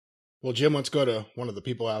Well, Jim, let's go to one of the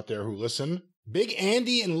people out there who listen. Big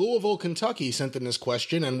Andy in Louisville, Kentucky sent in this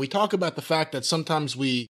question, and we talk about the fact that sometimes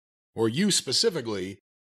we, or you specifically,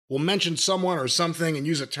 will mention someone or something and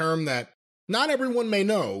use a term that not everyone may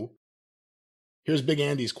know. Here's Big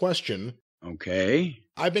Andy's question. Okay.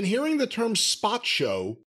 I've been hearing the term spot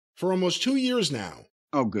show for almost 2 years now.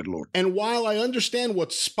 Oh, good Lord. And while I understand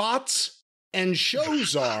what spots and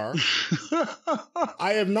shows are,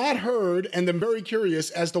 I have not heard and am very curious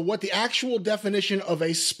as to what the actual definition of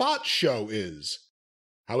a spot show is.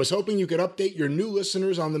 I was hoping you could update your new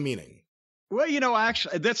listeners on the meaning. Well,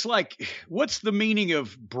 actually, that's like, what's the meaning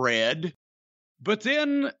of bread? But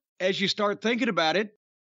then, as you start thinking about it,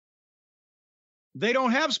 they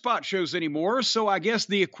don't have spot shows anymore. So I guess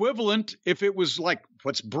the equivalent, if it was like,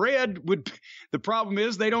 what's bread, the problem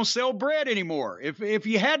is they don't sell bread anymore. If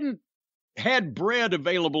you hadn't had bread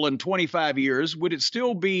available in 25 years,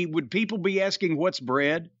 would people be asking what's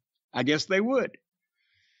bread? I guess they would.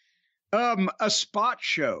 A spot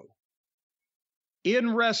show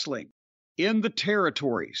in wrestling, in the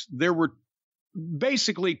territories, there were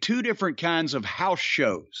basically two different kinds of house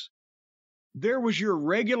shows. There was your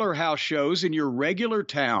regular house shows in your regular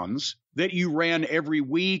towns that you ran every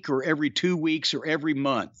week or every 2 weeks or every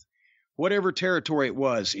month, whatever territory it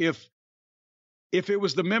was. If it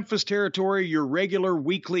was the Memphis territory, your regular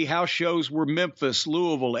weekly house shows were Memphis,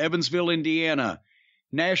 Louisville, Evansville, Indiana,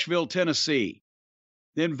 Nashville, Tennessee.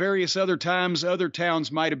 Then various other times, other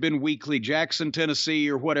towns might have been weekly, Jackson, Tennessee,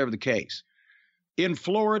 or whatever the case. In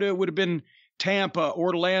Florida, it would have been Tampa,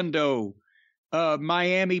 Orlando,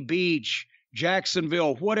 Miami Beach,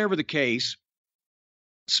 Jacksonville, whatever the case.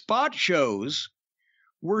 Spot shows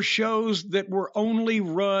were shows that were only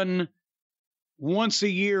run once a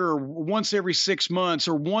year, or once every 6 months,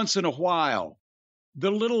 or once in a while.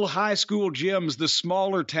 The little high school gyms, the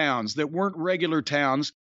smaller towns that weren't regular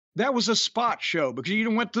towns, that was a spot show because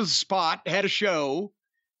you went to the spot, had a show.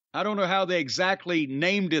 I don't know how they exactly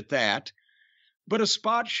named it that, but a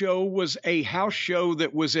spot show was a house show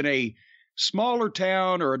that was in a smaller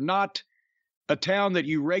town or not a town that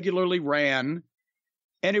you regularly ran.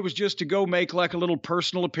 And it was just to go make like a little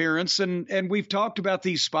personal appearance. And we've talked about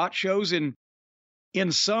these spot shows in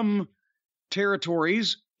some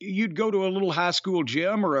territories. You'd go to a little high school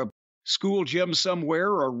gym or a school gym somewhere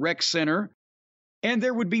or a rec center, and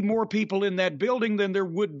there would be more people in that building than there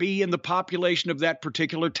would be in the population of that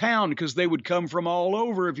particular town because they would come from all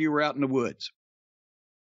over if you were out in the woods.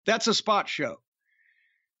 That's a spot show.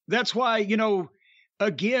 That's why,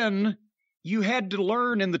 again, you had to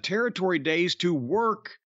learn in the territory days to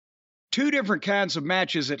work two different kinds of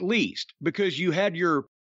matches at least, because you had your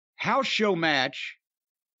house show match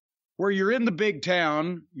where you're in the big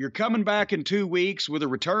town, you're coming back in 2 weeks with a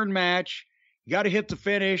return match, you got to hit the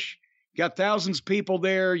finish, you got thousands of people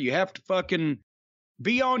there, you have to fucking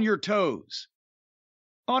be on your toes.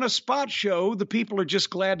 On a spot show, the people are just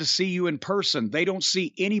glad to see you in person. They don't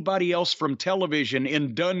see anybody else from television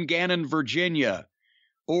in Dungannon, Virginia,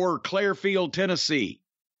 or Clarefield, Tennessee.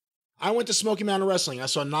 I went to Smoky Mountain Wrestling. I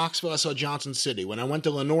saw Knoxville. I saw Johnson City. When I went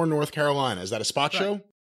to Lenoir, North Carolina, is that a spot show?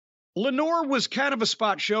 Lenoir was kind of a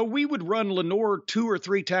spot show. We would run Lenoir 2 or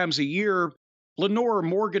 3 times a year, Lenoir or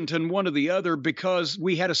Morganton, one or the other, because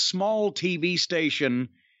we had a small TV station,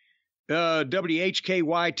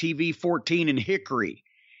 WHKY TV 14 in Hickory.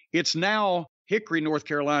 It's now Hickory, North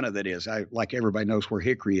Carolina, that is. Like everybody knows where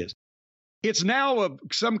Hickory is. It's now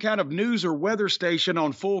some kind of news or weather station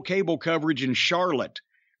on full cable coverage in Charlotte.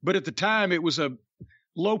 But at the time, it was a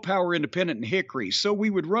low-power independent in Hickory. So we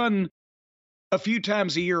would run a few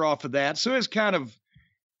times a year off of that. So it's kind of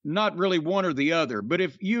not really one or the other. But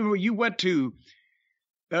if you went to,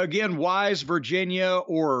 again, Wise, Virginia,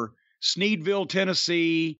 or Sneedville,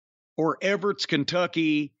 Tennessee, or Everett,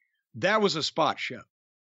 Kentucky, that was a spot show.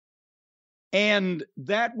 And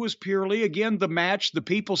that was purely, again, the match. The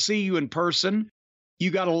people see you in person.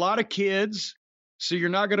 You got a lot of kids, so you're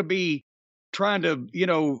not going to be trying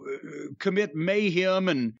to, commit mayhem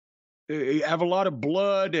and have a lot of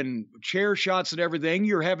blood and chair shots and everything.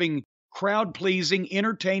 You're having crowd-pleasing,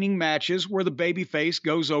 entertaining matches where the babyface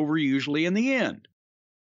goes over usually in the end.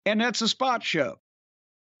 And that's a spot show.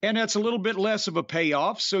 And that's a little bit less of a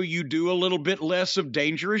payoff, so you do a little bit less of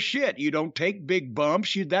dangerous shit. You don't take big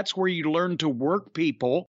bumps. That's where you learn to work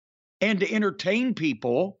people and to entertain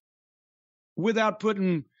people without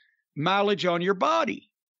putting mileage on your body.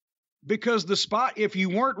 Because the spot, if you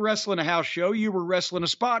weren't wrestling a house show, you were wrestling a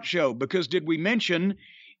spot show. Because did we mention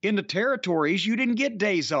in the territories, you didn't get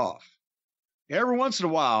days off every once in a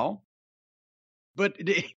while. But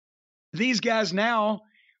these guys now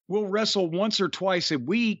will wrestle once or twice a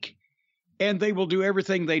week. and they will do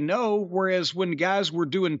everything they know. Whereas when guys were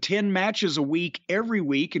doing 10 matches a week, every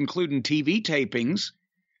week, including TV tapings,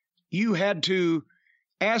 you had to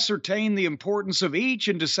ascertain the importance of each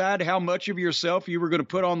and decide how much of yourself you were going to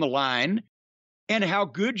put on the line and how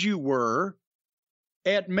good you were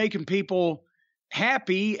at making people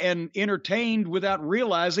happy and entertained without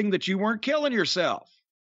realizing that you weren't killing yourself.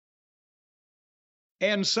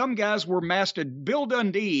 And some guys were mastered. Bill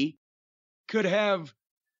Dundee could have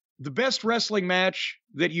the best wrestling match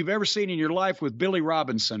that you've ever seen in your life with Billy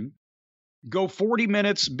Robinson, go 40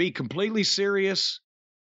 minutes, be completely serious,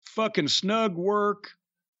 fucking snug work,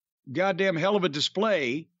 goddamn hell of a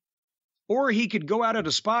display, or he could go out at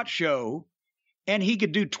a spot show and he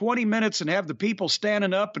could do 20 minutes and have the people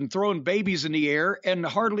standing up and throwing babies in the air and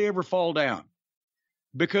hardly ever fall down.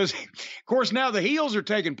 Because, of course, now the heels are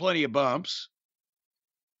taking plenty of bumps,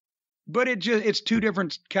 but it's two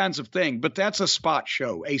different kinds of thing. But that's a spot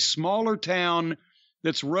show, a smaller town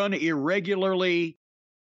that's run irregularly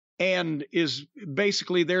and is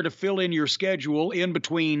basically there to fill in your schedule in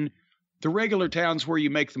between the regular towns where you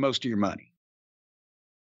make the most of your money.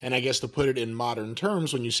 And I guess to put it in modern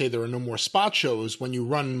terms, when you say there are no more spot shows, when you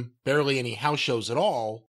run barely any house shows at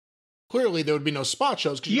all, clearly there would be no spot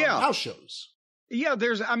shows because you run house shows. Yeah,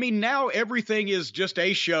 now everything is just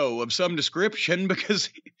a show of some description, because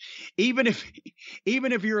even if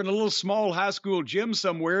you're in a little small high school gym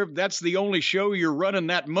somewhere, that's the only show you're running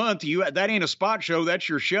that month. That ain't a spot show, that's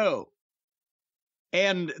your show.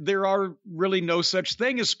 And there are really no such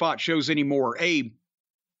thing as spot shows anymore.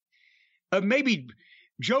 Maybe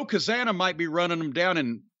Joe Kazana might be running them down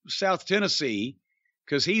in South Tennessee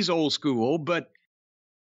because he's old school, but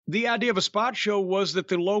the idea of a spot show was that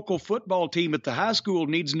the local football team at the high school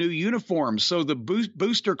needs new uniforms. So the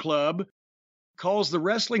booster club calls the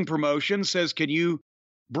wrestling promotion, says, can you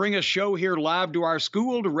bring a show here live to our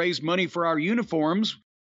school to raise money for our uniforms?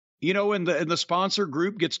 And the sponsor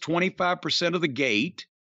group gets 25% of the gate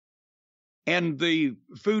and the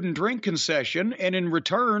food and drink concession, and in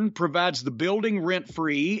return provides the building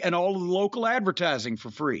rent-free and all of the local advertising for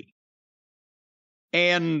free.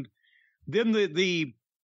 And then the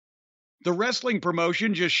wrestling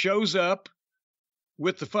promotion just shows up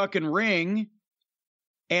with the fucking ring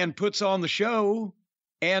and puts on the show,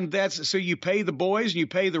 and so you pay the boys and you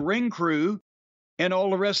pay the ring crew, and all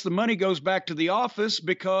the rest of the money goes back to the office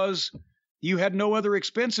because you had no other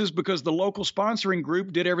expenses because the local sponsoring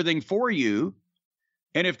group did everything for you.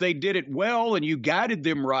 And if they did it well and you guided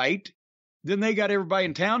them right, then they got everybody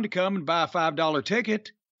in town to come and buy a $5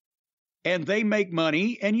 ticket, and they make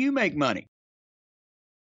money and you make money.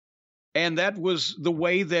 And that was the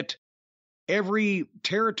way that every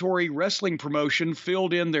territory wrestling promotion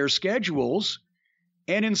filled in their schedules.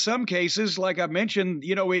 And in some cases, like I mentioned,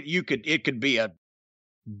 it could be a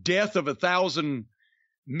death of 1,000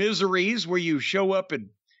 miseries where you show up at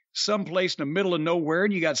some place in the middle of nowhere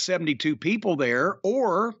and you got 72 people there,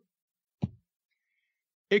 or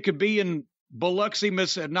it could be in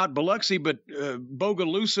Bogalusa,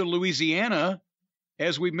 Louisiana,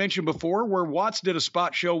 as we mentioned before, where Watts did a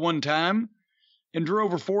spot show one time and drew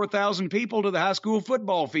over 4,000 people to the high school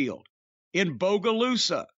football field in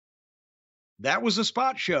Bogalusa. That was a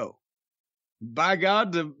spot show. By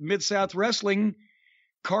God, the Mid-South Wrestling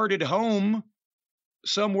carted home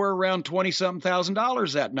somewhere around $20-something thousand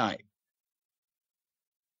that night.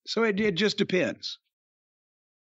 So it just depends.